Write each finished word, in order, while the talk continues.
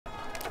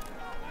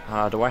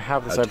Do I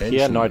have this over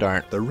here? No, I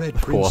don't. The Red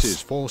Prince's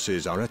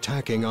forces are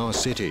attacking our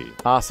city.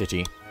 Our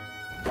city.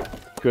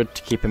 Good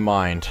to keep in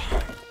mind.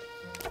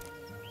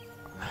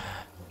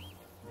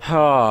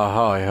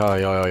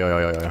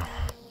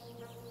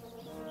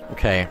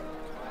 Okay.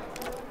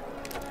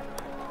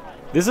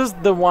 This is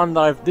the one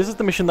that this is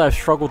the mission that I've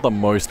struggled the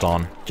most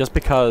on, just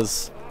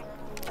because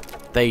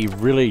they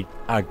really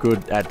are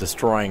good at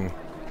destroying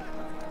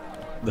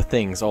the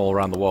things all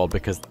around the world,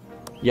 because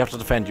you have to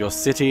defend your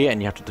city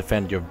and you have to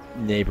defend your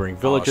neighboring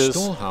villages.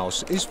 Our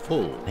storehouse is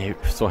full. The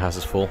storehouse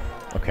is full.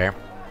 Okay.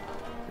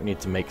 We need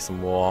to make some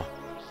more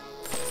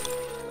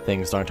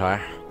things, don't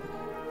I?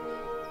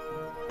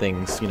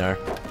 Things, you know.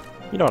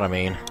 You know what I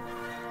mean.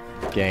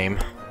 Game.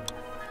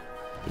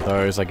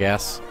 Those, I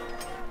guess.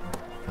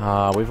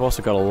 We've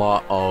also got a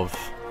lot of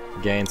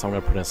gains, so I'm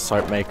going to put in a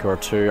soap maker or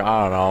two.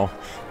 I don't know.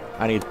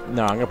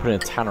 No, I'm going to put in a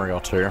tannery or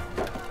two.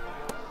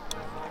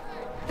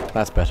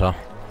 That's better.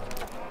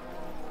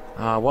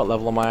 What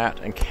level am I at?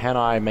 And can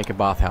I make a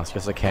bathhouse?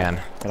 Yes, I can.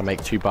 I'm going to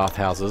make 2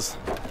 bathhouses.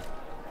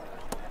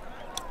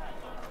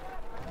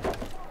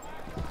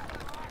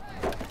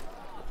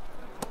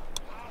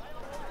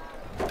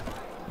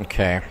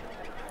 Okay.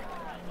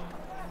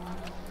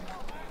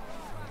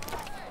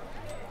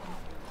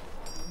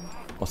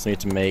 Also need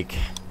to make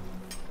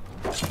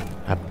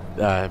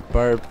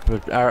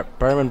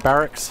Bowman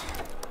Barracks.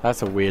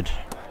 That's a weird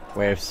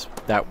way of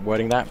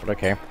wording that, but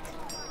okay.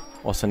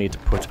 Also need to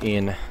put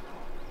in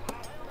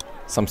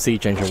some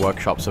siege engine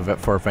workshops of it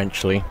for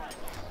eventually.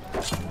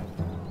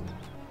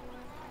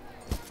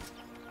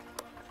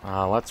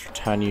 Let's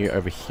return you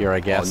over here,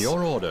 I guess. On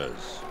your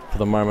orders. For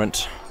the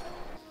moment.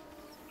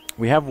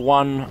 We have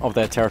one of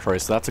their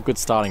territories, so that's a good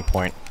starting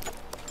point,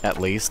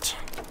 at least.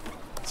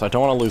 So I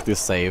don't want to lose this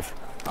save.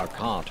 Our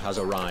cart has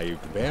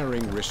arrived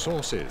bearing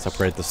resources. Let's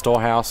upgrade the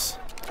storehouse.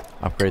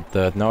 Upgrade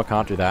the... No, I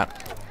can't do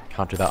that.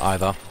 Can't do that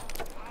either.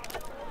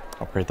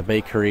 Upgrade the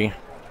bakery.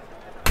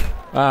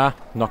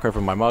 Knock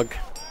over my mug.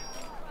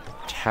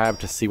 Tab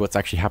to see what's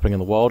actually happening in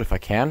the world, if I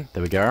can.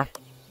 There we go.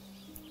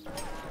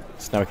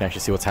 So now we can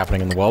actually see what's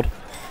happening in the world.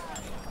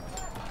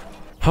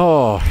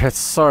 Oh, it's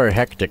so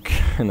hectic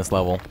in this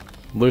level.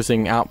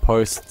 Losing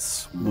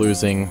outposts,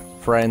 losing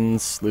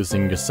friends,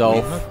 losing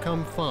yourself. We have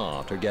come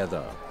far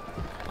together.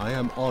 I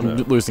am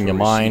honored losing your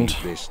mind.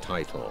 This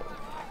title.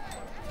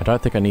 I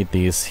don't think I need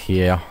these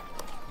here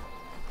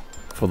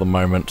for the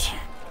moment.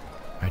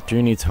 I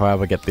do need to,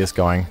 however, get this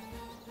going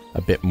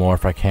a bit more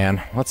if I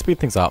can. Let's speed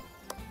things up.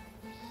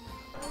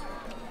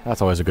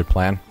 That's always a good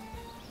plan.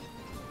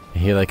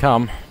 Here they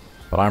come,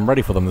 but I'm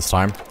ready for them this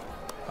time.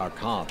 Our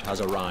cart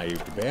has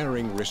arrived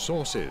bearing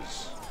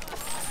resources.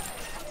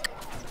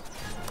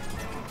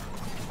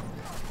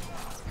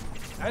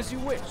 As you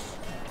wish.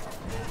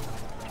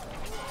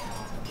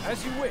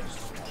 As you wish.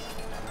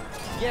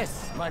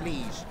 Yes, my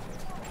liege.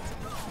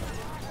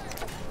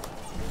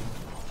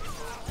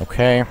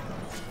 Okay.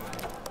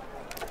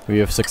 We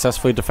have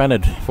successfully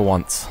defended for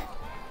once.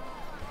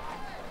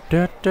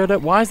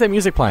 Why is there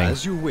music playing?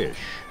 As you wish.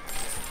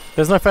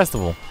 There's no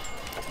festival.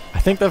 I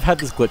think they've had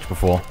this glitch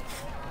before.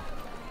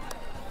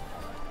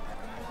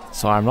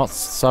 So I'm not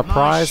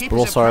surprised, but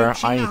also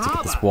I need to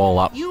get this wall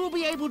up. You will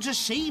be able to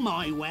see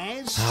my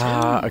wares.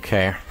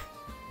 Okay.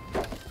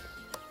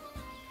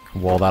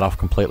 Wall that off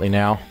completely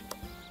now.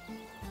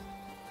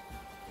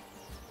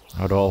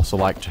 I would also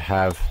like to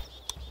have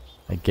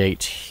a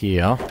gate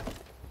here.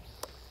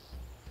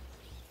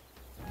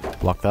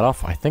 Block that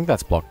off. I think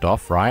that's blocked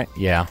off, right?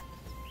 Yeah.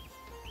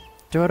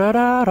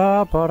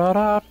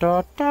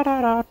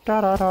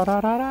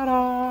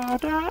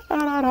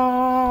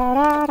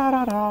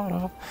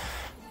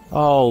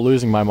 Oh,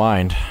 losing my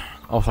mind.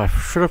 Also, I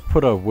should have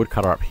put a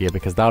woodcutter up here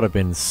because that would have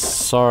been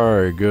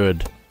so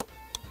good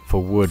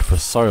for wood for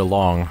so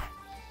long.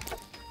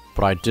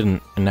 But I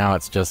didn't, and now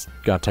it's just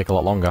gonna take a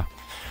lot longer.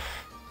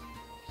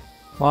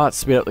 Let's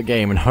speed up the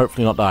game and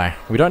hopefully not die.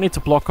 We don't need to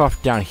block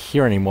off down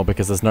here anymore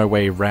because there's no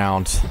way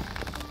around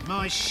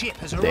my ship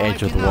has the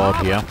edge of the world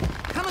here.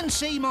 Come and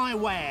see my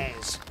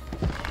wares.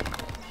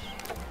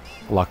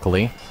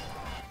 Luckily.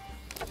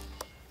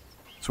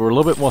 So we're a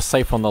little bit more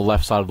safe on the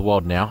left side of the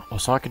world now.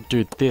 Also, I could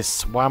do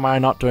this. Why am I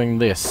not doing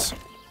this?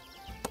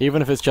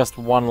 Even if it's just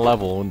one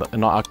level and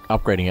not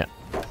upgrading it.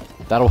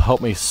 That'll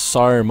help me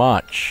so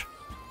much.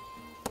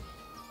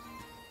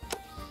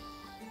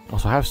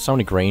 Also, I have so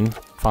many grain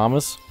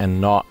farmers and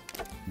not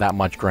that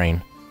much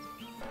grain.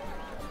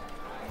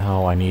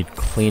 Oh, I need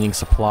cleaning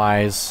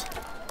supplies.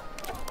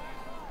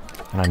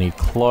 And I need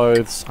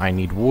clothes. I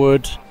need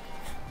wood.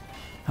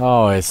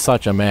 Oh, it's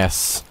such a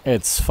mess.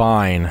 It's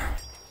fine.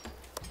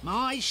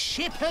 My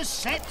ship has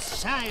set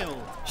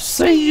sail.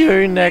 See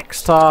you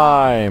next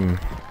time.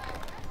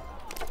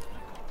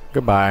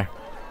 Goodbye.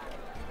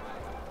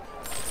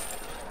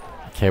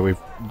 Okay, we've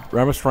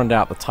almost run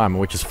out the timer,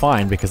 which is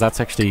fine because that's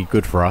actually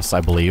good for us,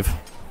 I believe.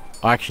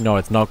 Actually, no,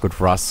 it's not good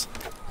for us.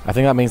 I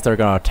think that means they're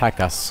going to attack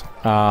us.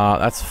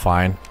 That's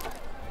fine.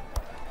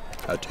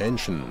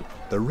 Attention.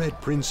 The Red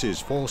Prince's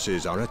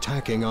forces are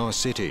attacking our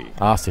city.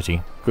 Our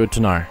city. Good to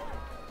know.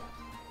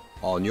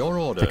 On your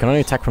order. They can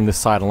only attack from this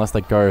side unless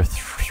they go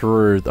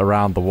through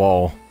around the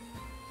wall.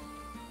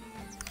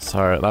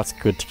 So that's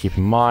good to keep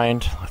in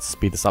mind. Let's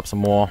speed this up some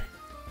more.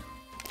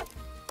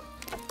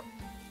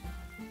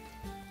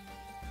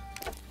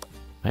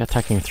 They're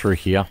attacking through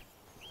here.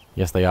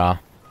 Yes, they are.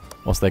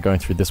 Also, they're going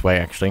through this way,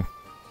 actually.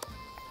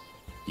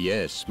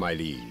 Yes, my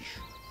liege.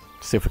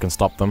 See if we can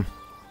stop them.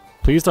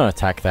 Please don't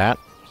attack that.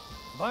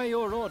 By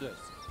your orders.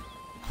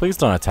 Please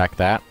don't attack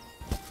that.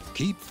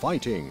 Keep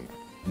fighting.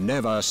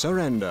 Never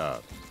surrender.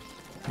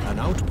 An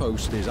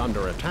outpost is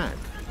under attack.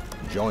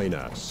 Join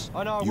us.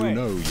 On our You way.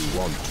 know you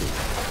want to.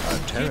 A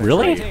territory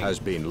Really? has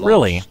been lost.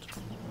 Really?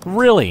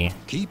 Really?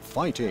 Keep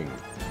fighting.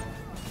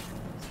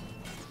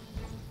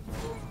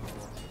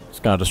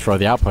 Just gonna destroy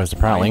the outpost,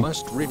 apparently. I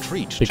must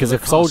retreat Because to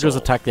if the soldiers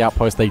castle. attack the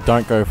outpost, they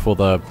don't go for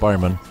the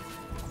bowmen.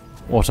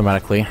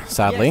 Automatically,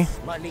 sadly. Yes,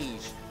 my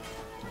liege.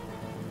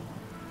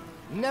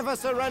 Never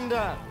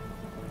surrender.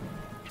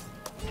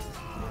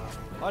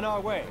 On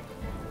our way.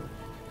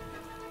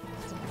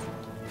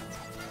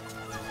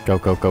 Go,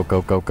 go, go,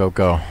 go, go, go,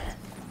 go.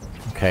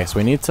 Okay, so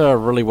we need to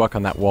really work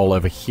on that wall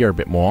over here a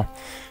bit more.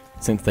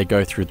 Since they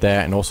go through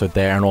there, and also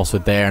there, and also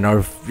there, and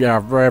over, yeah,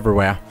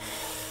 everywhere.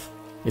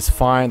 It's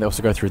fine. They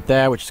also go through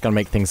there, which is going to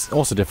make things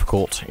also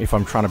difficult if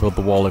I'm trying to build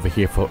the wall over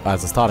here for,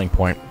 as a starting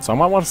point. So I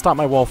might want to start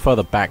my wall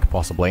further back,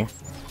 possibly.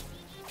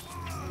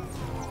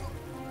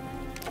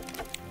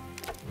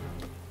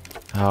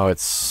 Oh,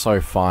 it's so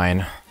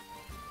fine.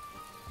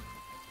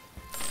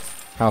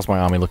 How's my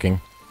army looking?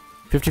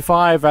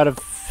 55 out of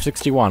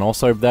 61.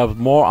 Also, there's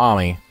more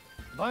army.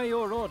 By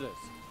your orders.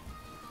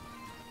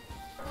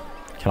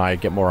 Can I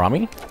get more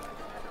army?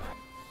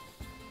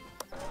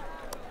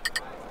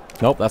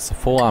 Nope, that's the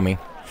full army.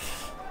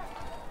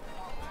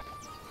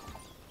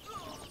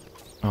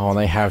 Oh, and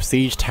they have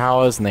siege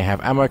towers, and they have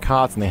ammo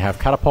carts, and they have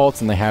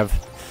catapults, and they have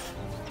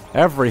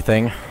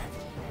everything.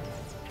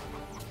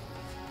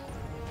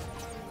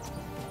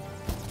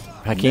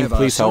 Hakim, Never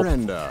please help.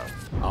 surrender.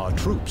 Our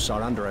troops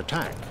are under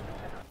attack.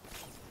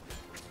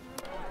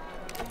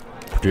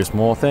 Produce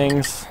more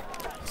things.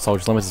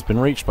 Soldiers limit has been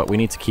reached, but we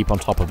need to keep on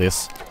top of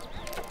this.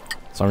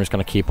 So I'm just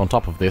going to keep on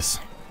top of this.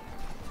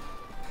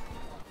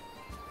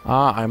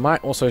 I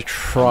might also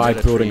try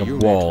building a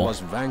wall Was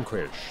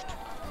vanquished.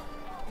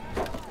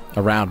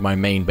 around my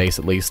main base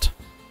at least.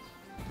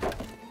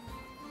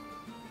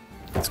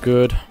 That's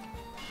good.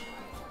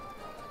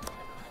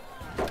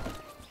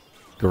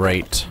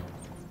 Great.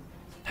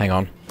 Hang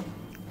on.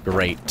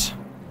 Great.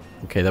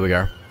 Okay, there we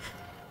go.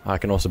 I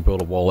can also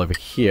build a wall over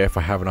here if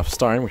I have enough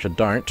stone, which I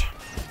don't.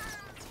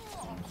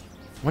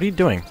 What are you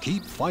doing?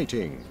 Keep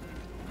fighting.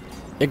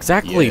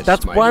 Exactly, Yes,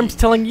 that's my what I'm liege.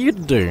 telling you to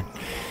do.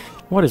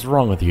 What is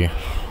wrong with you?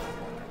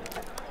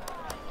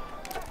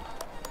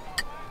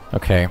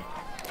 Okay.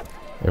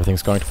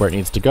 Everything's going to where it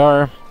needs to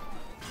go.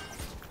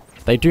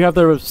 They do have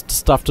the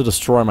stuff to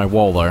destroy my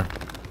wall, though.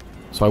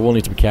 So I will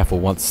need to be careful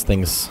once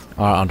things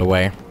are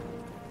underway.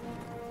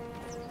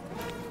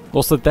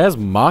 Also, there's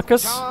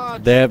Marcus.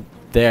 Charge!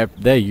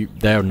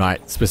 They're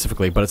knight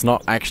specifically, but it's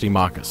not actually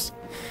Marcus.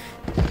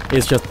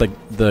 It's just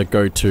the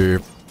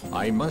go-to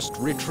I must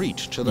retreat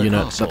to the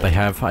unit castle. that they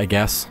have, I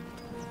guess.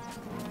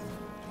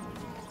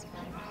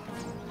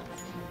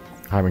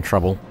 Having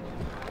trouble.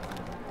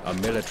 A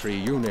military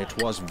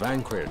unit was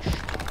vanquished.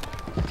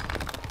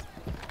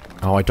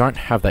 Oh, I don't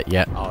have that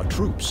yet. Our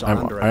troops are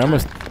under I attack.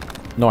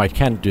 almost... No, I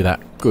can do that.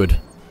 Good.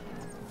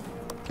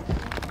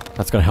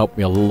 That's going to help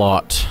me a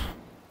lot.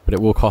 But it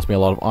will cost me a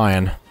lot of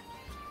iron.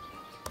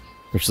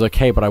 Which is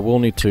okay, but I will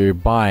need to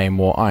buy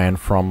more iron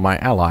from my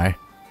ally.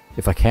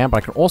 If I can, but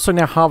I can also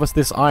now harvest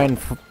this iron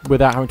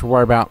without having to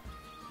worry about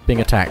being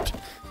attacked.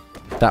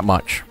 That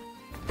much.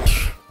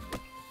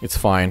 It's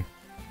fine.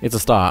 It's a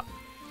start.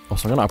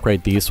 Also, I'm going to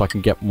upgrade these so I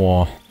can get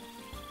more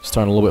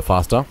stone a little bit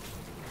faster.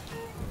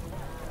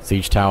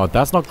 Siege tower.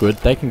 That's not good.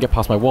 They can get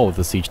past my wall with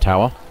the siege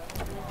tower.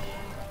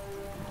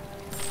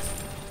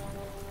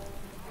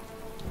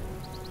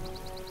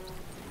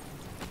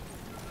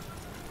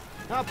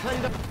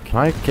 Can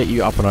I get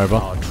you up and over?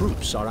 Our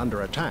troops are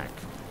under attack.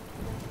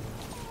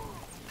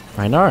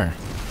 I know.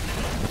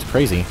 It's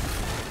crazy.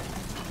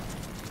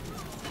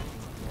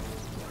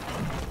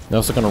 They're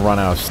also going to run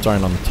out of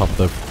stone on the top of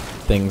the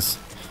things.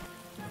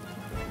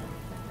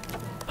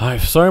 I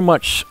have so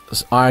much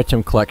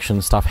item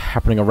collection stuff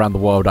happening around the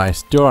world, I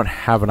still don't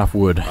have enough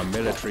wood. A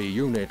military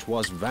unit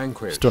was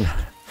vanquished. Still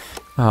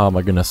oh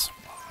my goodness.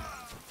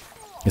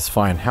 It's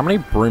fine. How many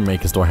broom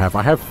makers do I have?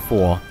 I have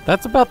 4.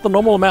 That's about the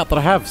normal amount that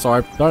I have, so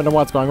I don't know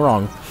what's going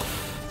wrong.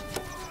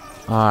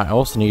 I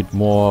also need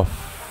more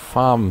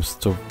farms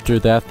to do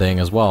their thing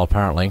as well,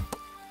 apparently.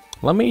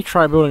 Let me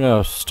try building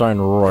a stone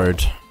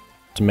road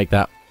to make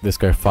this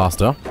go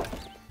faster.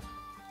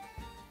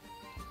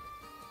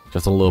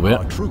 Just a little bit.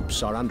 Our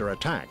troops are under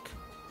attack.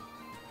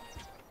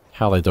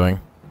 How are they doing?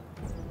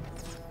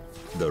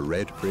 The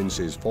Red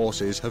Prince's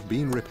forces have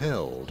been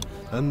repelled,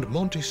 and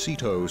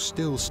Montecito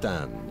still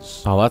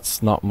stands. Oh,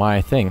 that's not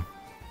my thing.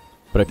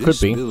 But it could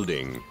This be.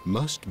 building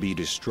must be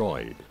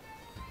destroyed.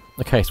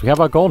 Okay, so we have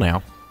our goal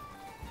now.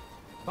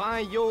 By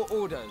your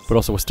orders. But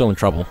also, we're still in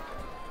trouble.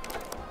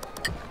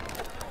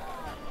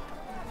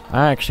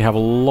 I actually have a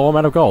low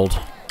amount of gold.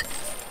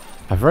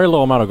 A very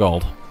low amount of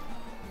gold.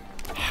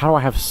 How do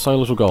I have so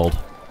little gold?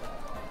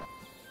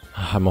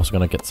 I'm also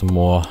going to get some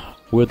more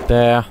wood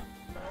there.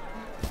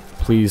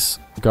 Please,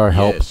 go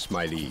help. Yes,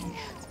 my liege.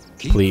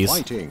 Keep Please.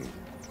 fighting.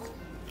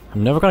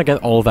 I'm never going to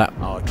get all of that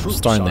Our troops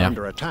stone are there.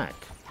 under attack.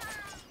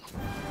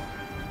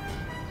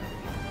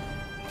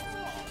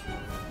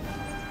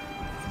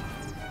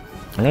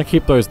 I'm going to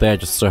keep those there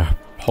just to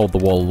hold the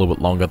wall a little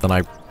bit longer than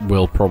I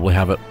will probably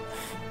have it.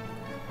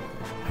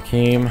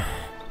 Hakeem.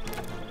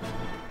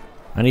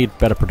 I need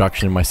better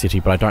production in my city,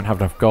 but I don't have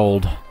enough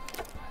gold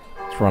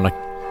to run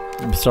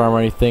a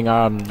ceremony thing.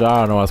 I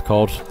don't know what it's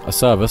called. A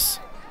service.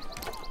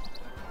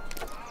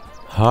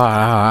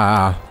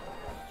 Ah,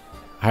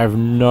 I have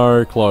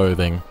no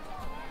clothing.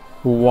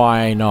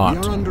 Why not?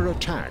 We are under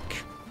attack.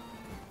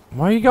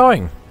 Where are you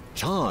going?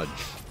 Charge.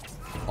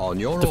 On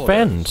your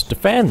Defend! orders.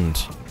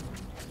 Defend!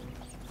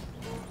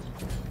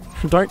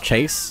 Don't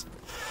chase.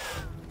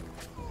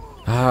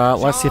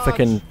 Let's see if I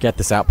can get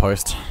this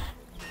outpost.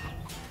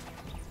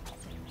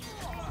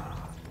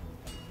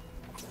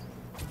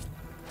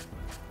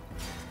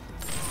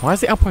 Why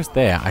is the outpost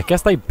there? I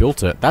guess they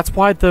built it. That's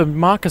why the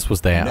Marcus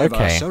was there. Never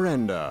Okay.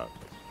 surrender.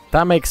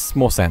 That makes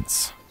more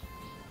sense.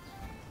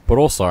 But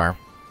also,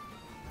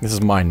 this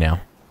is mine now.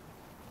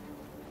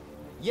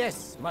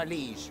 Yes, my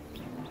liege.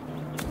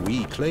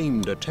 We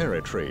claimed a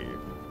territory.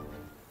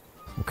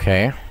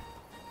 Okay.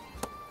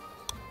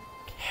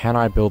 Can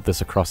I build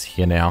this across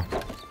here now?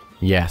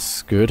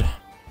 Yes, good.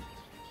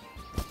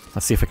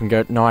 Let's see if I can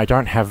go... No, I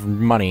don't have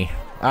money.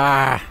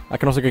 Ah! I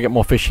can also go get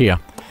more fish here.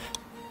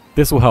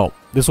 This will help.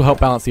 This will help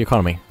balance the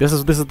economy. This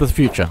is the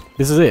future.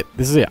 This is it.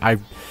 This is it.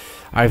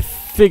 I've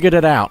figured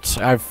it out.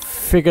 I've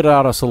figured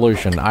out a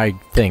solution, I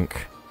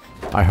think.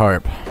 I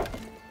hope.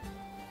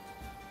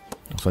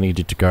 Also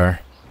needed to go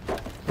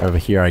over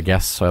here, I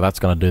guess, so that's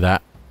gonna do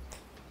that.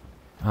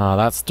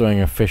 That's doing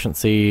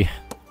efficiency.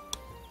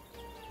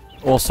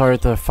 Also,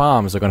 the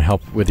farms are gonna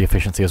help with the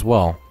efficiency as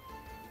well.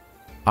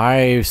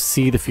 I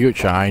see the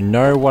future. I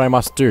know what I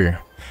must do.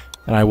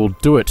 And I will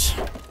do it.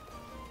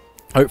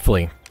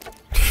 Hopefully.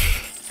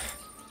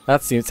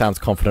 That sounds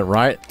confident,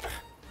 right?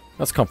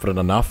 That's confident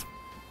enough.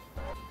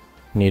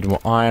 Need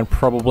more iron,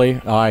 probably.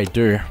 I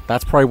do.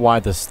 That's probably why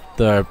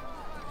the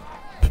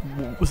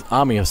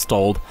army has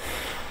stalled.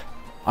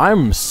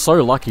 I'm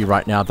so lucky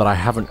right now that I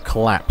haven't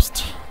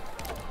collapsed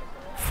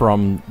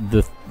from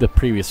the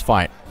previous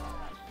fight.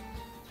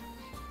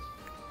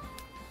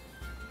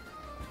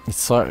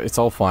 It's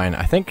all fine.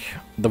 I think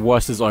the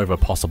worst is over,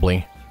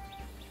 possibly.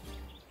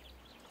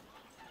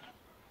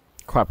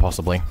 Quite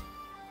possibly.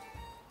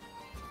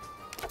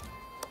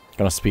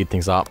 Gonna speed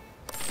things up.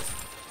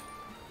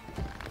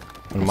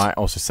 And might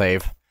also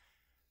save.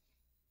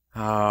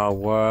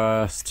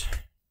 Worst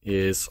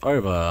is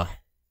over.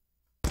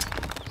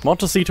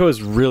 Montecito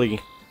is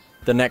really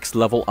the next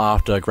level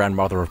after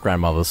Grandmother of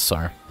Grandmothers,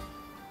 so.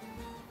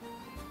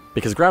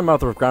 Because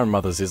Grandmother of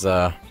Grandmothers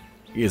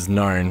is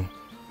known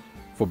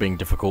for being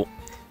difficult.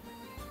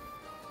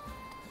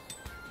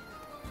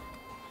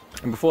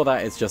 And before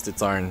that, it's just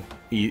its own...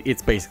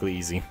 It's basically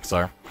easy,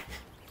 so...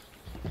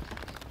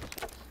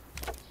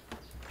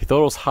 If you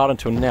thought it was hard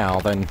until now,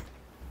 then...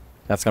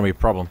 That's gonna be a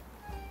problem.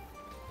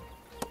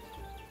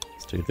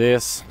 Let's do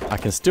this. I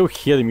can still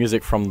hear the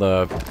music from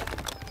the...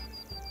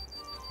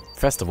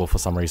 festival for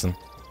some reason.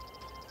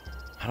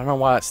 I don't know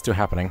why that's still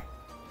happening.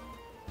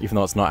 Even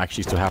though it's not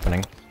actually still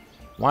happening.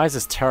 Why is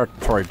this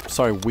territory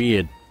so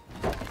weird?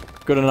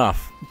 Good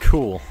enough.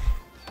 Cool.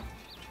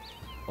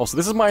 Also,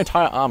 this is my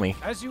entire army.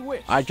 As you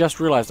wish. I just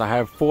realized I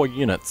have 4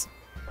 units.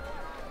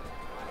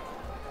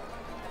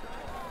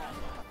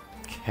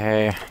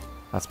 Okay.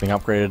 That's being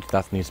upgraded.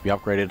 That needs to be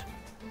upgraded.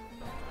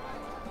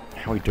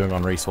 How are we doing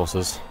on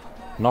resources?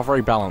 Not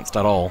very balanced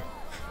at all.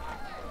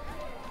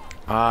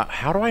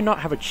 How do I not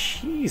have a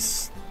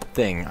cheese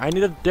thing? I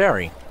need a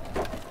dairy.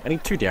 I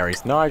need 2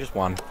 dairies. No, I just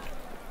 1.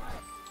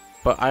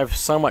 But I have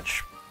so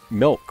much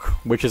milk,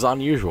 which is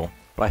unusual.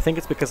 But I think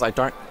it's because I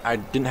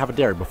didn't have a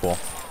dairy before.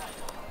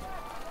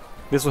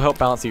 This will help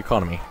balance the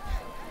economy.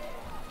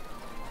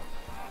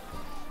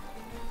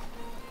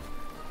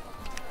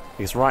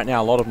 Because right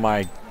now, a lot of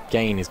my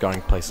gain is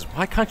going places.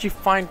 Why can't you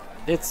find...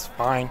 It's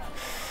fine.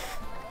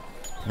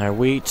 No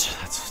wheat.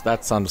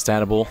 That's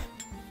understandable.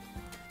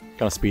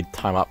 Gonna speed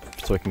time up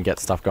so we can get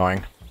stuff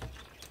going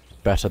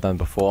better than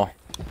before.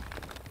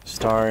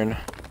 Stone.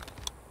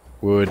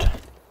 Wood.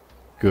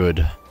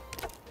 Good.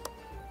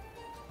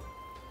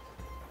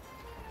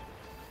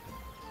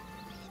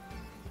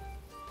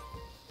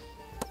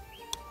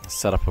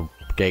 Set up a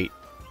gate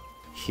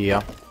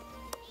here.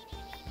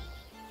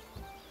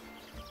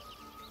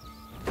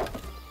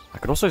 I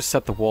could also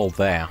set the wall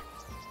there.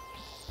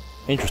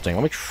 Interesting,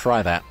 let me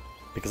try that.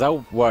 Because that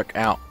will work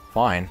out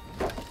fine.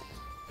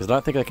 Because I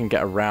don't think I can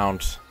get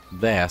around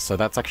there, so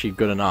that's actually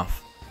good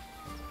enough.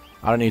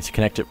 I don't need to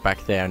connect it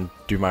back there and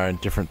do my own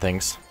different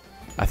things.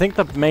 I think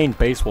the main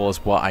base wall is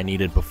what I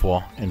needed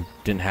before and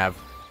didn't have.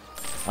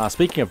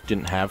 Speaking of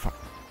didn't have,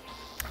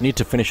 I need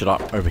to finish it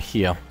up over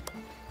here.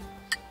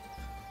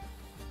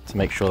 To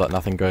make sure that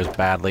nothing goes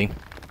badly.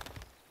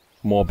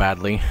 More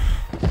badly.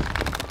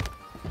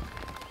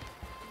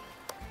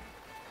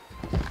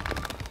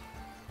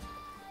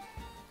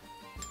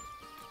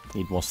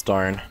 Need more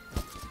stone.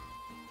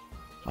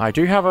 I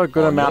do have a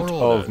good amount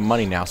of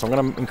money now, so I'm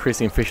going to increase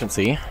the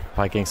efficiency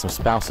by getting some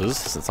spouses,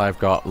 since I've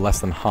got less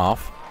than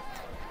half.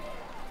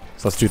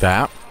 So let's do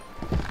that.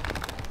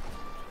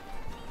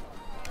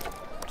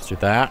 Let's do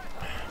that.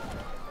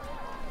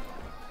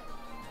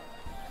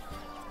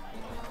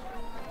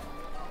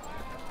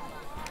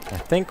 I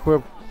think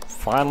we're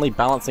finally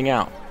balancing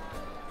out.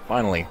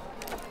 Finally.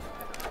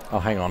 Oh,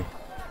 hang on.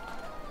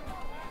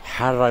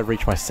 How did I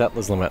reach my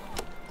settlers limit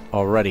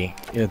already?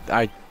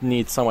 I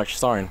need so much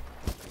stone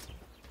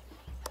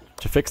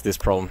to fix this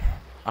problem.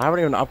 I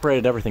haven't even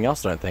upgraded everything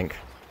else, I don't think.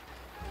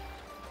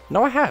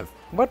 No, I have.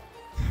 What?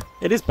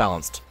 It is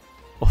balanced.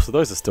 Oh, so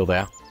those are still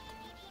there.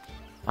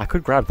 I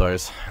could grab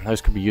those, and those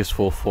could be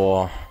useful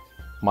for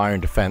my own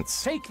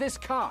defense. Take this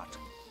cart.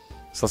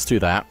 So let's do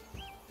that.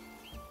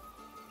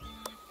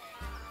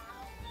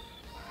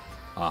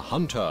 A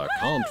hunter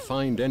can't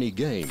find any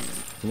game.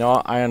 You know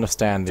what? I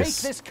understand Take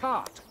this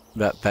cart.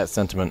 that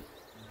sentiment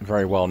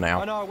very well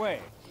now. On our way.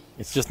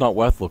 It's just not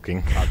worth looking.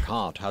 A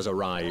cart has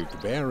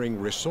arrived bearing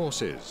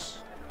resources.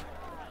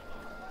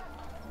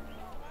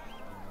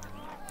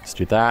 Let's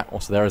do that.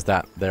 Also, there is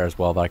that there as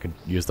well that I could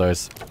use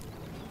those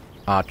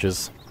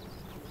archers.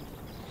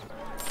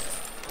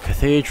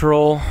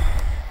 Cathedral.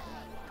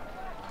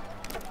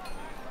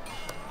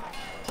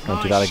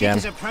 Don't do that again.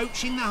 My ship is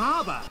approaching the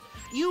harbour.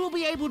 You will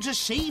be able to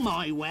see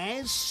my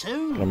wares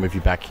soon. I'll move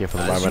you back here for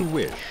the As you moment.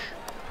 wish.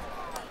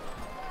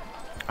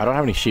 I don't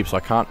have any sheep, so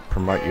I can't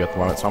promote you at the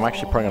moment, so I'm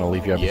actually probably going to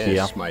leave you over here.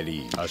 Yes, my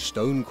liege. A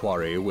stone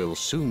quarry will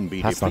soon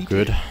be That's not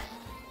depleted. good.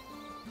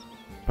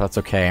 But that's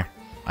okay.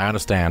 I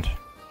understand.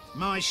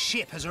 My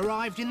ship has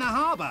arrived in the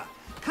harbour.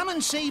 Come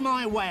and see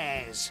my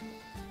wares.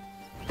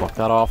 Block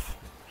that off.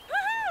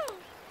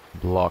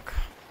 Block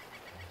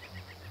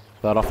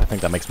that off. I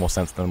think that makes more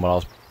sense than what I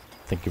was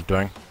thinking of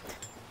doing.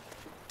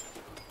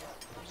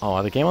 Oh,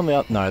 are the game on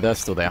the... No, they're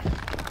still there.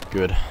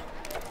 Good.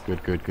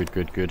 Good, good, good,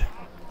 good, good.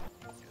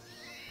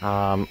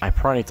 I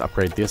probably need to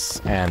upgrade this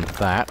and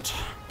that.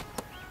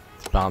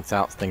 To balance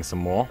out things some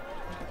more.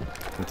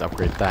 Need to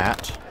upgrade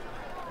that.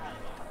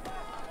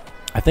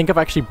 I think I've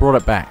actually brought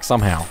it back,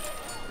 somehow.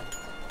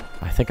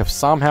 I think I've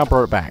somehow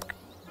brought it back.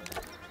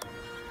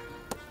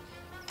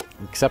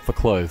 Except for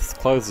clothes.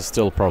 Clothes is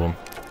still a problem.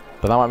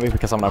 But that might be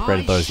because I haven't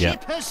upgraded those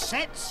yet. My ship has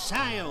set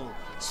sail.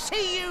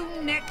 See you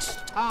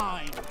next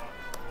time.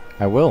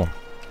 I will.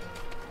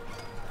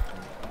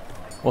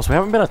 Also, we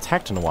haven't been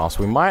attacked in a while,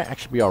 so we might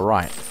actually be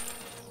alright.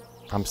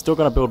 I'm still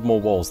going to build more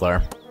walls,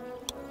 though.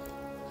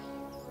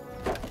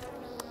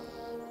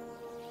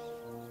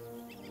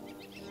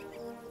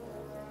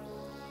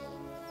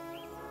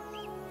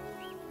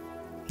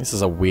 This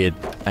is a weird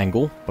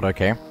angle, but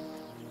okay.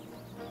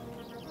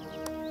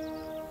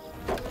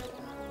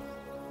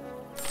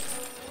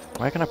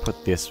 Where can I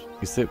put this?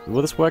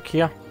 Will this work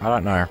here? I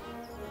don't know.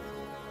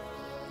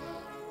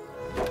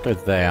 Go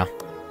there.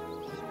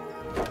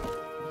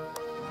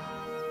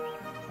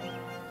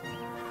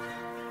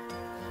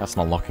 That's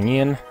not locking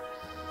in.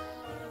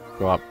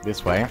 Go up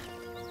this way.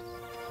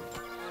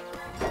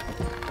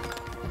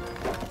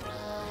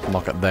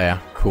 Lock it there.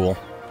 Cool.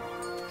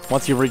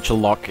 Once you reach a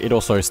lock, it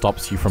also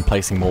stops you from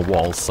placing more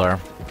walls, so...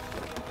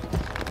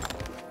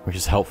 which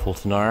is helpful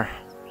to know.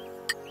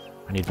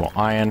 I need more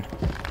iron.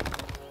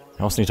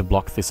 I also need to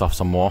block this off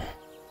some more.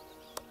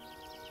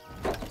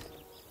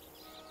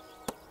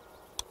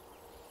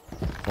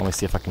 Let me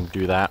see if I can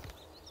do that.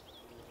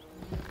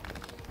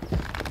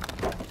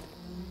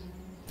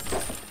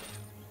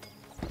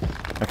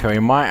 Okay, we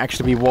might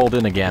actually be walled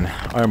in again.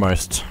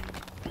 Almost.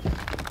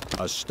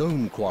 A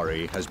stone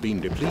quarry has been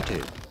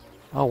depleted.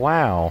 Oh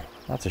wow,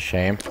 that's a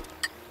shame.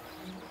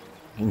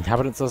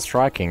 Inhabitants are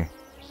striking.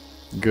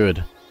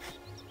 Good.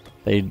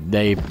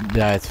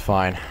 Yeah, it's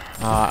fine.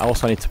 I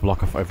also need to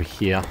block off over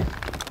here.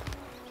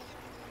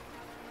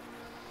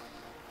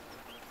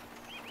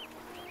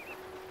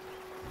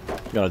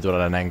 Gotta do it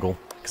at an angle,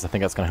 because I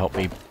think that's gonna help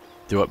me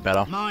do it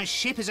better. My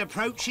ship is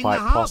approaching Quite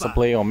the harbour.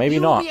 possibly, or maybe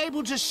You'll not. be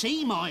able to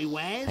see my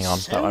wares Hang on,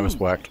 soon. that almost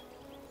worked.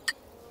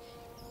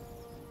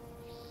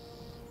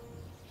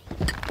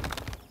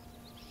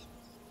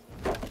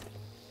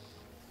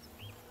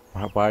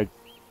 Why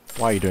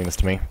are you doing this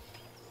to me?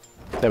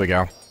 There we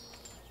go.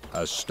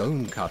 A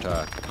stone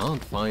cutter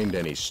can't find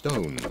any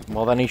stone.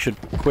 Well, then he should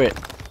quit.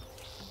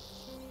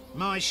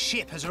 My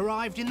ship has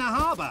arrived in the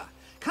harbour.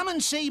 Come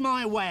and see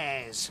my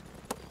wares.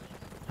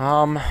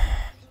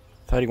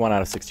 31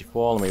 out of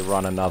 64. Let me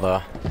run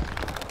another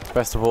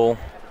festival.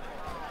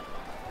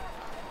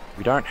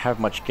 We don't have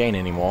much gain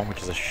anymore,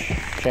 which is a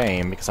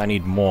shame because I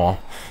need more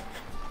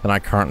than I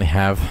currently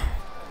have.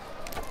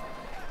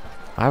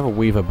 I have a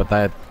weaver, but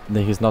they're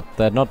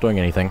not doing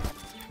anything.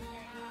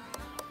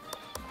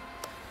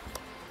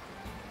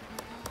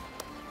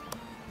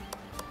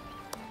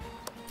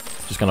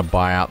 Just gonna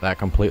buy out that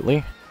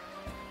completely.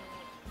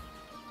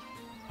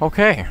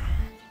 Okay.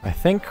 I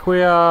think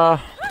we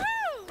are...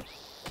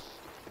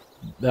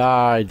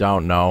 I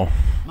don't know.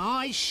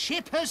 My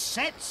ship has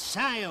set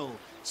sail.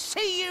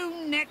 See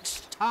you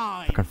next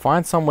time. I can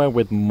find somewhere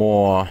with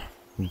more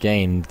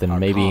gain, then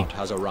maybe cart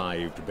has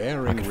arrived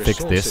bearing I can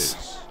fix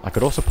this. I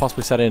could also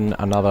possibly set in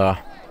another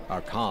A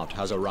cart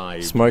has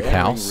arrived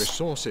smokehouse, bearing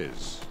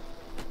resources.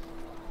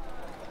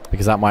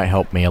 because that might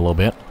help me a little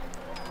bit.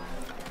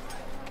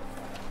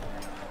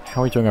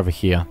 How are we doing over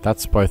here?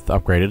 That's both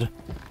upgraded.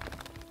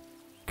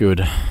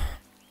 Good.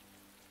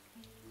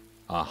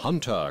 A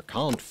hunter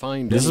can't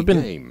find This any has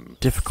been game.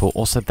 difficult.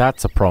 Also,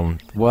 that's a problem.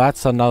 Well,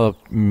 that's another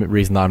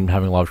reason I'm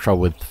having a lot of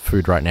trouble with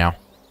food right now.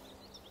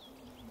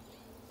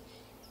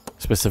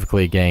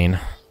 Specifically, again.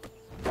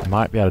 I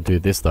might be able to do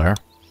this, though.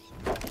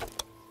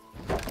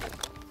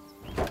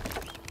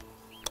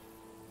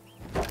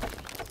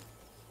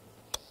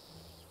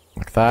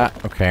 Like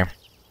that. Okay.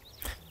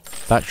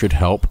 That should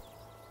help.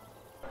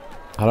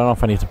 I don't know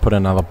if I need to put in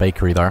another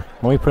bakery, though.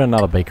 Let me put in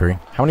another bakery.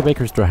 How many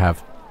bakeries do I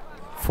have?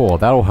 4.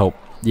 That'll help.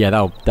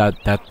 Yeah,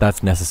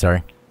 that's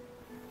necessary.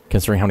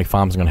 Considering how many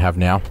farms I'm going to have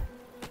now.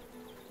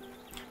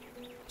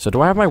 So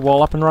do I have my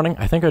wall up and running?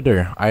 I think I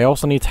do. I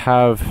also need to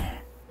have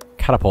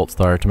catapults,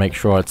 though, to make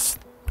sure it's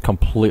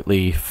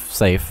completely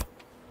safe.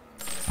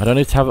 I don't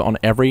need to have it on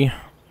every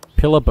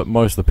pillar, but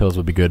most of the pillars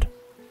would be good.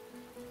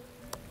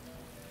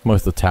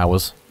 Most of the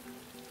towers.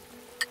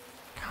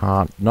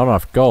 Not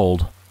enough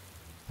gold.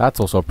 That's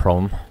also a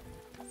problem.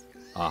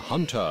 A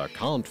hunter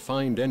can't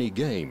find any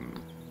game.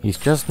 He's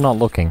just not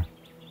looking.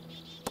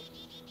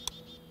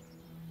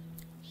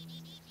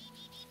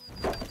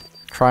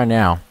 Try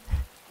now.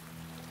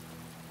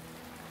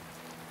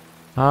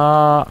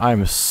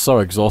 I'm so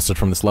exhausted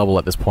from this level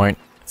at this point.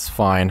 It's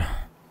fine.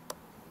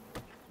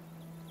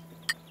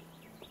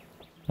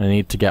 I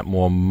need to get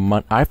more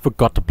money. I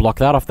forgot to block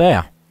that off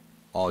there.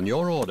 On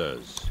your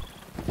orders.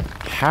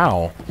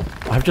 How?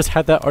 I've just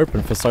had that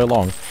open for so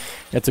long.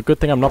 It's a good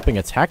thing I'm not being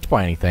attacked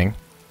by anything.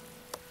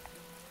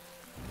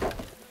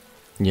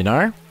 You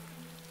know?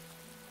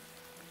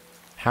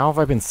 How have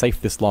I been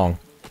safe this long?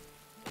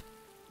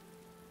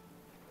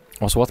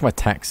 Also, what's my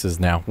taxes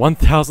now?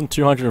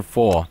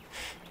 1,204.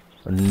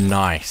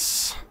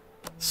 Nice.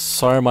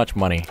 So much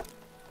money.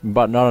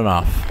 But not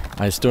enough.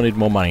 I still need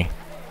more money.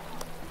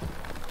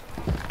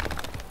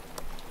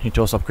 Need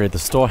to also upgrade the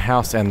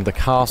storehouse and the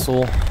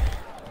castle.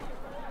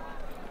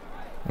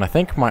 And I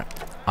think my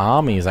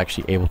army is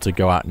actually able to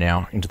go out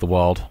now into the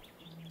world.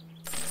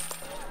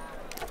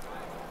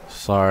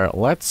 So,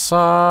 let's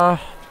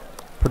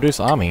produce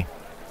army.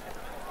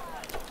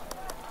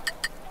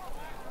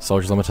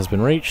 Soldier limit has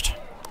been reached.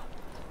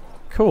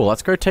 Cool,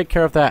 let's go take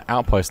care of that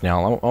outpost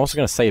now. I'm also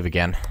going to save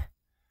again.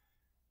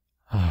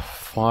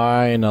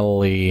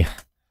 Finally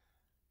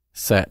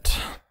set.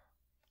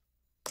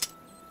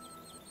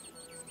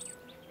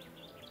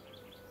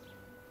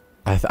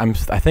 I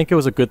think it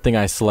was a good thing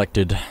I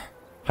selected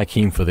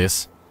Hakeem for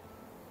this,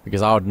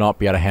 because I would not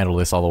be able to handle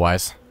this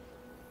otherwise.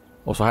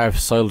 Also, I have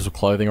so little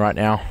clothing right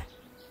now,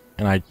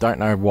 and I don't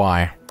know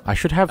why. I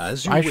should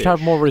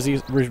have more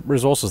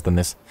resources than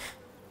this.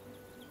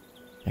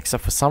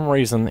 Except for some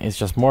reason, it's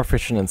just more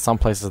efficient in some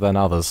places than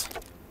others.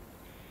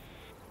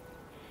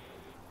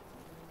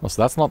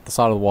 Also, that's not the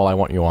side of the wall I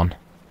want you on.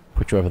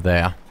 Put you over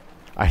there.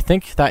 I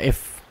think that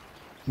if,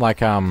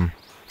 like, ammo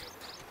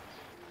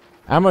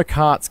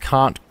carts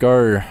can't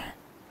go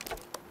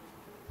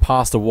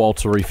past a wall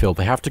to refill.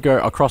 They have to go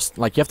across,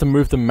 like, you have to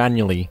move them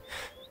manually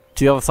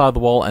to the other side of the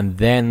wall and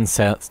then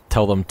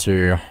tell them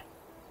to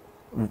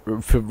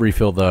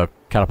refill the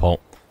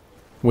catapult.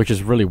 Which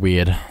is really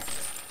weird.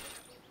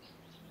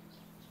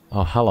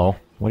 Oh, hello.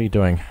 What are you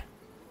doing?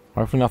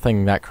 Hopefully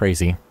nothing that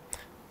crazy.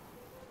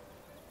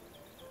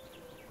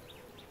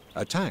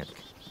 Attack.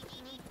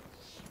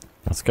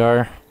 Let's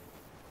go.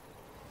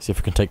 See if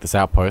we can take this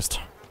outpost.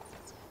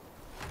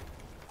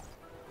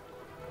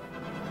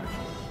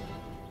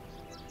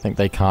 I think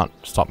they can't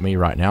stop me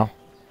right now.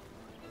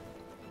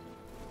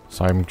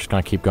 So I'm just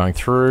gonna keep going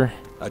through.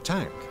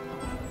 Attack.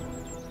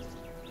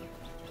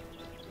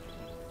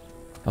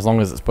 As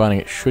long as it's burning,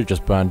 it should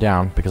just burn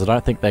down, because I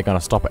don't think they're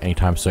gonna stop it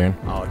anytime soon.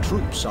 Our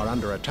troops are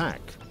under attack.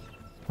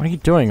 What are you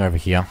doing over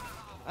here?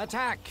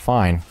 Attack!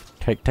 Fine.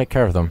 Take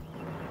care of them.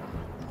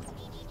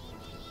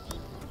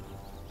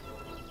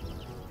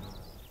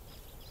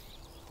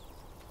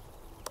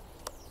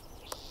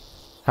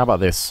 How about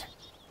this?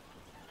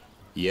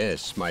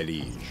 Yes, my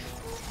liege.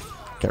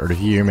 Get rid of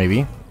you,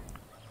 maybe.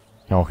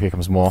 Oh, here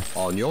comes more.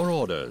 On your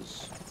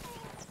orders.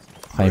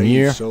 Claim Brave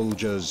you.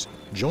 soldiers,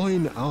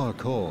 join our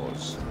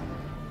cause.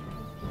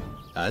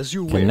 As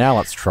you Okay, wish. now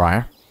let's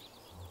try.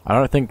 I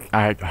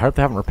hope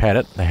they haven't repaired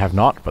it. They have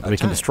not, but we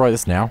can Attack. destroy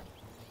this now.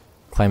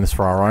 Claim this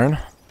for our own.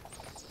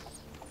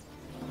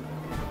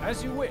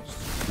 As you wish.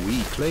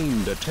 We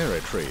claimed a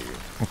territory.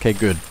 Okay,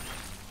 good.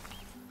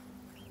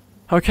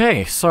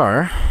 Okay,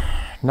 so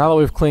now that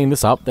we've cleaned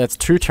this up, that's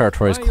 2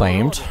 territories By your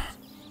claimed. orders.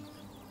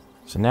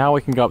 So now we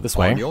can go up this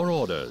way. On your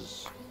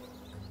orders.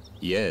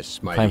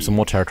 Yes, my claim liege. some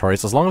more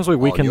territories. As long as we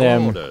weaken On your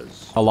them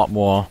orders. a lot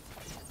more,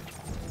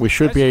 we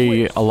should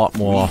be a lot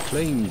more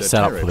Reclaim the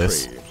set up for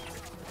this. territory.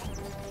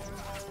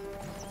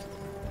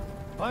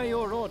 By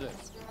your orders.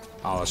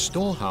 Our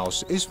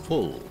storehouse is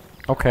full.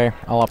 Okay,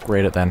 I'll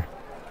upgrade it then.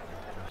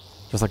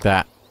 Just like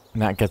that.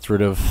 And that gets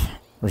rid of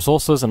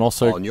resources and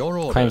also On your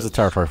claims the orders.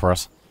 territory for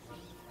us.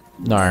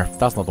 No,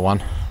 that's not the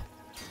one.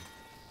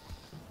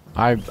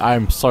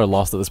 I'm so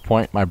lost at this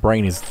point. My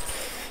brain is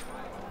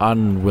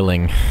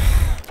unwilling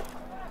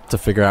to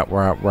figure out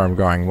where I'm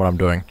going, what I'm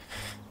doing.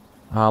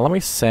 Let me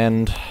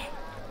send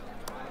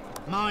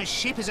My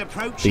ship is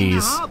approaching the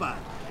these. harbour.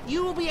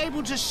 You will be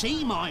able to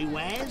see my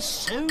wares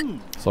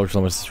soon. Soldier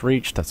limit is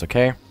reached, that's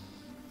okay.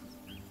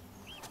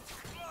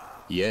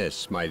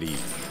 Yes, my liege.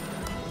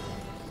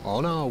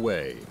 On our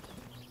way.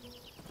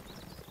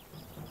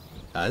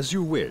 As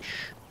you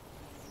wish.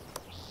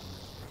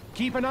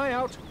 Keep an eye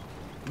out.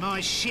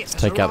 My ship has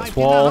Take out arrived this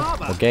wall, in the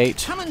harbour. or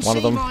gate, Come and one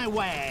of see them. my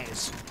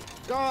wares.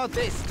 Guard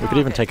this. We could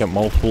even take out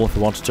multiple if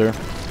we wanted to.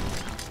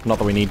 Not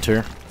that we need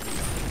to.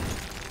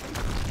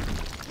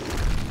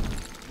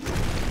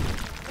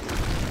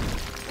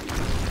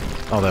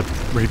 Oh, they're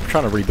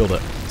trying to rebuild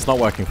it. It's not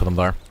working for them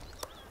though.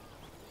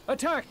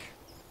 Attack.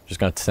 Just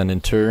gonna send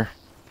in 2.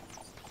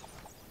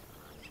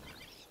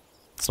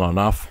 It's not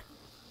enough.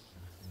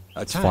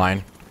 It's Attack.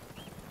 fine.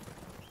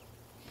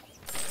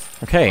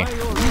 Okay, By I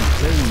your orders.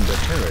 Claim the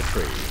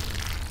territory.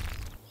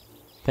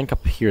 think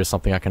up here is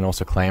something I can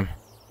also claim.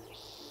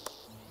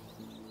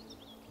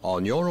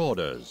 On your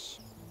orders.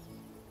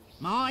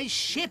 My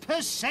ship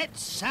has set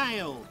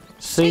sail.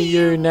 See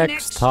you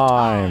next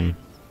time.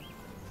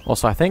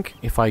 Also, I think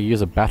if I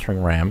use a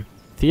battering ram,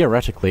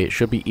 theoretically it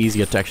should be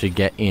easier to actually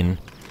get in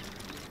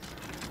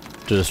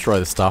to destroy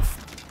the stuff.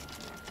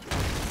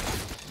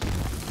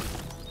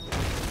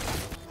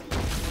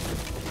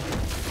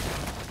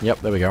 Yep,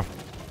 there we go.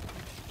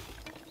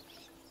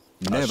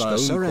 Never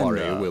surrender.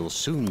 quarry will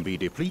soon be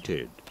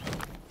depleted.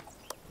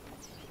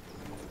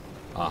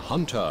 A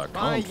hunter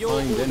By can't your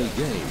find any orders.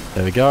 game.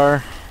 There we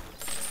go.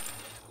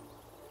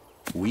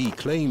 We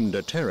claimed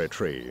a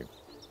territory.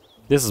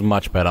 This is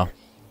much better.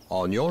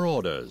 On your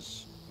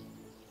orders.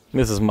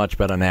 This is much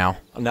better now.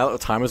 Now that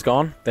the time is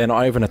gone, they're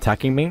not even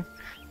attacking me.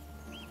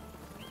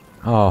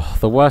 Oh,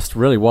 the worst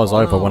really was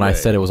On over our when I way.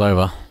 said it was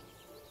over.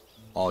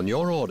 On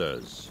your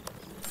orders.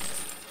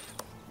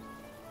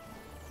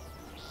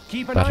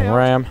 Keep an eye Battering out.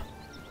 ram.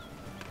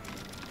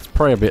 It's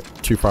probably a bit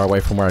too far away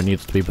from where I need it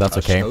to be, but that's A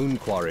okay. stone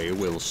quarry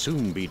will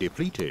soon be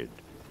depleted.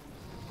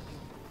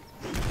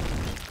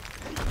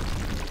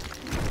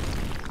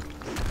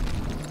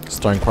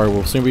 Stone quarry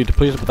will soon be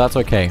depleted, but that's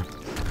okay.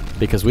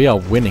 Because we are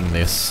winning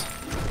this.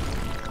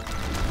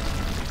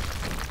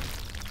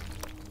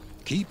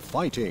 Keep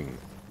fighting.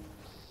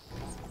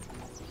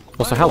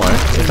 Also, hello.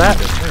 Is The that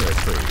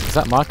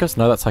territory. Marcus?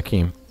 No, that's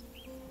Hakim.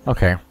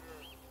 Okay.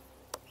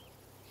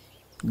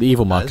 The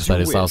evil Marcus, As you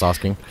that is, I was wish.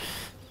 asking.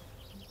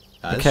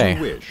 As Okay.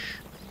 you wish.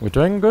 We're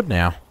doing good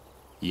now.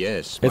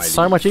 Yes, my It's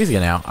so liege. much easier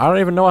now. I don't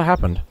even know what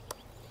happened.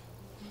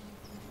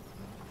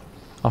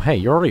 Oh, hey,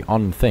 you're already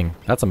on the thing.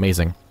 That's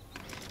amazing.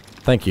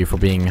 Thank you for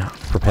being A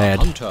prepared.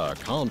 hunter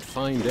can't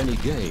find any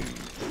game.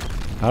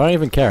 I don't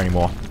even care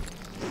anymore.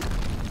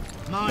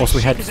 My Also,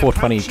 we had ship is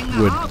 420 approaching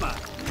the wood. harbour.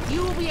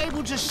 You will be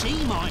able to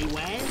see my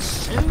wares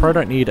soon. I probably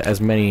don't need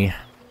as many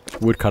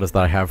woodcutters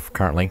that I have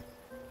currently.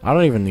 I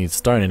don't even need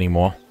stone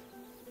anymore.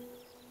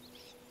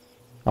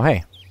 Oh,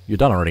 hey, you're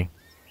done already.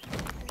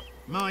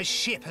 My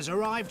ship has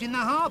arrived in the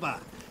harbour.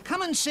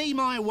 Come and see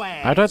my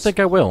wares. I don't think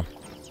I will.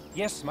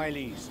 Yes, my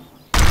liege.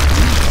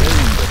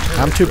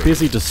 I'm too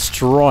busy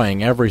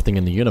destroying everything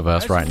in the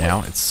universe right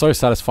now. It's so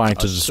satisfying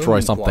to A destroy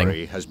stone something.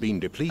 quarry has been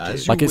depleted.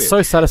 As Like, you it's so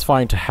wish.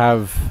 satisfying to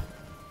have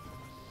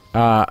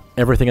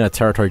everything in a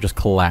territory just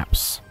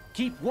collapse.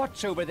 Keep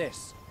watch over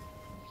this.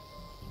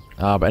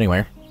 But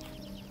anyway.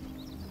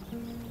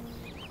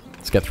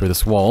 Let's get through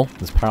this wall.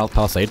 This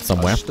palisade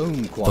somewhere. A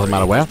stone quarry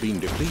matter where. has been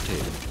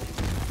depleted.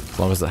 As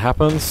long as it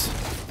happens.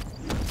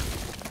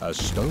 A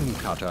stone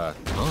cutter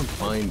can't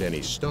find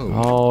any stone.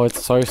 Oh,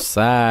 it's so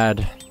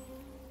sad.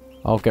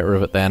 I'll get rid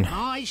of it then.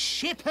 My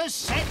ship has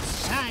set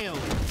sail.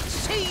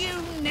 See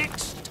you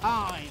next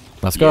time.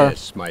 Let's go.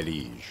 Yes, my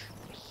liege.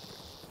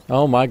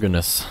 Oh my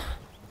goodness.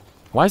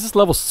 Why is this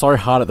level so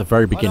hard at the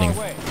very beginning? On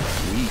our way.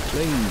 We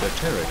claim the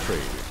territory.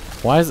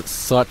 Why is it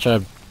such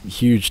a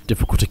huge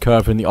difficulty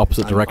curve in the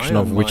opposite An direction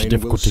of iron which mine will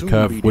difficulty soon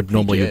curve be would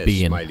normally depleted. be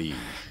Yes, in? my liege.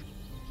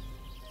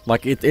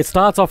 Like, it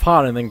starts off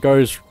hard and then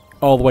goes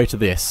all the way to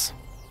this.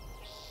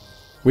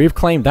 We've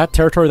claimed that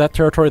territory, that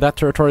territory, that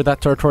territory,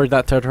 that territory,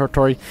 that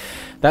territory,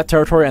 that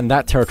territory, and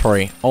that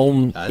territory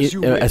all As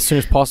you as wish. soon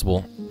as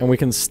possible. And we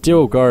can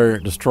still go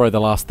destroy the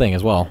last thing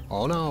as well.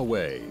 On our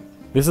way.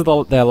 This is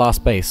their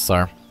last base,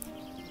 so...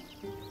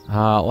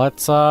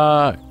 let's,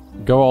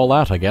 go all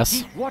out, I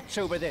guess. Keep watch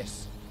over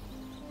this.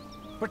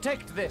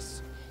 Protect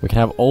this. We can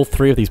have all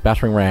 3 of these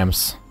battering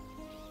rams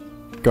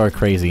go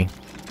crazy,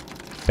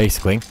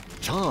 basically.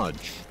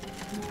 Charge.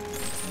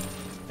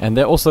 And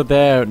they're also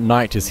their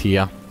knight is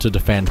here to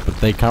defend, but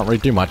they can't really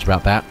do much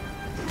about that.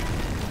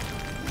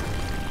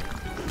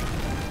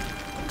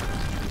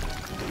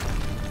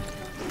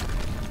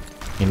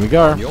 In we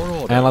go. On your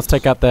orders. And let's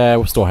take out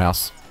their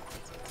storehouse.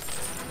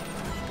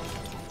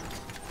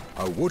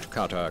 A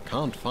woodcutter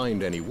can't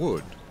find any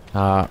wood.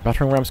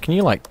 Battering rams, can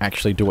you, like,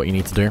 actually do what you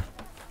need to do?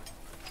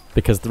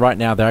 Because right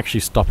now they're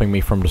actually stopping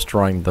me from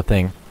destroying the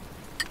thing.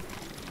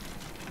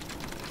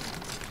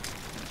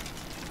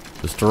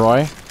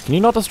 Destroy? Can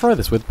you not destroy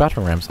this with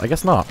battering rams? I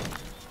guess not.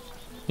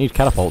 Need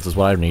catapults is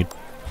what I need.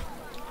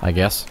 I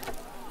guess.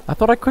 I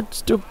thought I could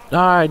still...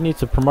 I need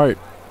to promote.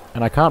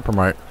 And I can't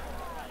promote.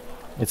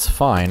 It's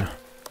fine.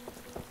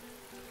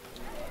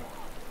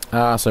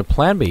 So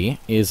plan B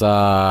is,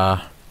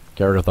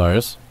 get rid of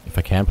those. If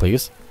I can,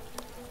 please.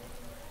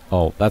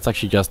 Oh, that's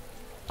actually just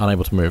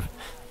unable to move.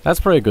 That's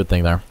probably a good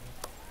thing, though.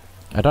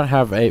 I don't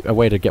have a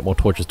way to get more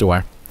torches, do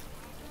I?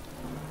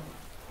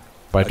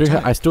 But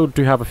I still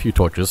do have a few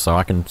torches, so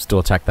I can still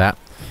attack that.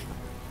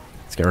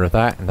 Let's get rid of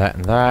that, and that,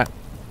 and that.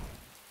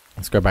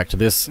 Let's go back to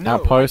this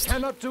outpost. I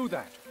cannot do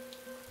that.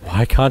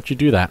 Why can't you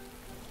do that?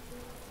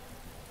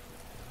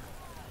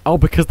 Oh,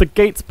 because the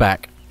gate's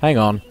back. Hang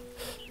on.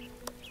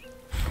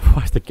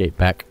 Why is the gate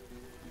back?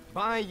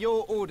 By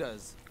your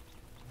orders.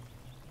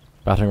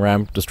 Battering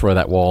ram, destroy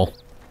that wall.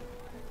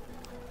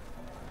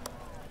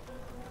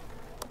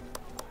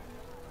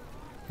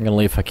 I'm gonna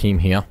leave Hakim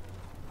here.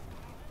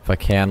 If I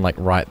can, like,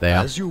 right there.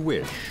 As you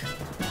wish.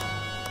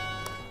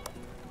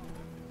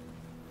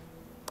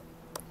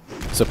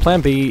 So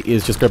plan B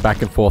is just go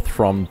back and forth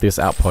from this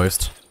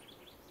outpost.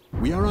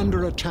 We are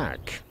under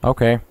attack.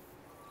 Okay.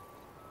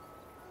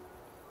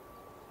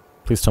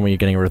 Please tell me you're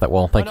getting rid of that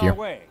wall. Thank On our you.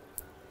 way.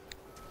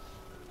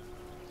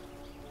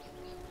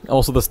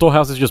 Also, the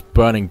storehouse is just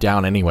burning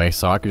down anyway,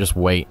 so I could just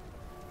wait.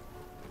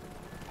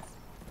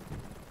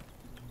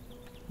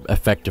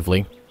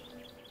 Effectively.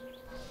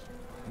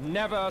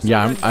 Never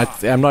Yeah,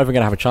 surrender. I'm not even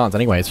gonna have a chance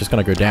anyway. It's just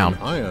gonna go down.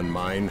 An iron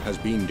mine has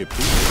been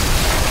depleted.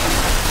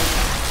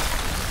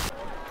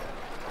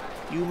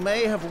 You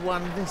may have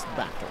won this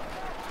battle,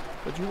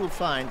 but you will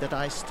find that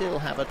I still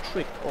have a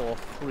trick or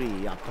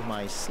three up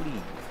my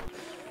sleeve.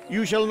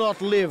 You shall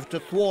not live to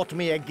thwart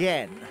me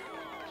again.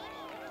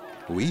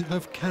 We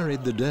have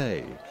carried the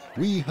day.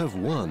 We have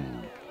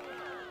won.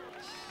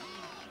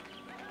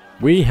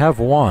 We have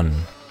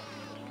won.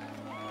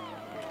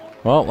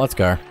 Well, let's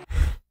go.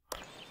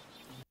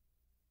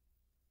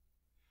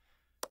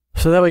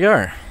 So there we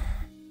go.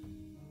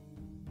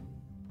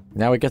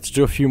 Now we get to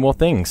do a few more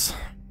things.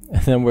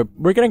 And then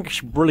we're getting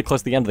really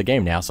close to the end of the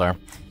game now, so...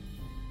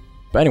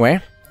 But anyway,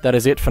 that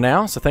is it for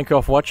now, so thank you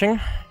all for watching,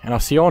 and I'll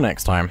see you all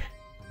next time.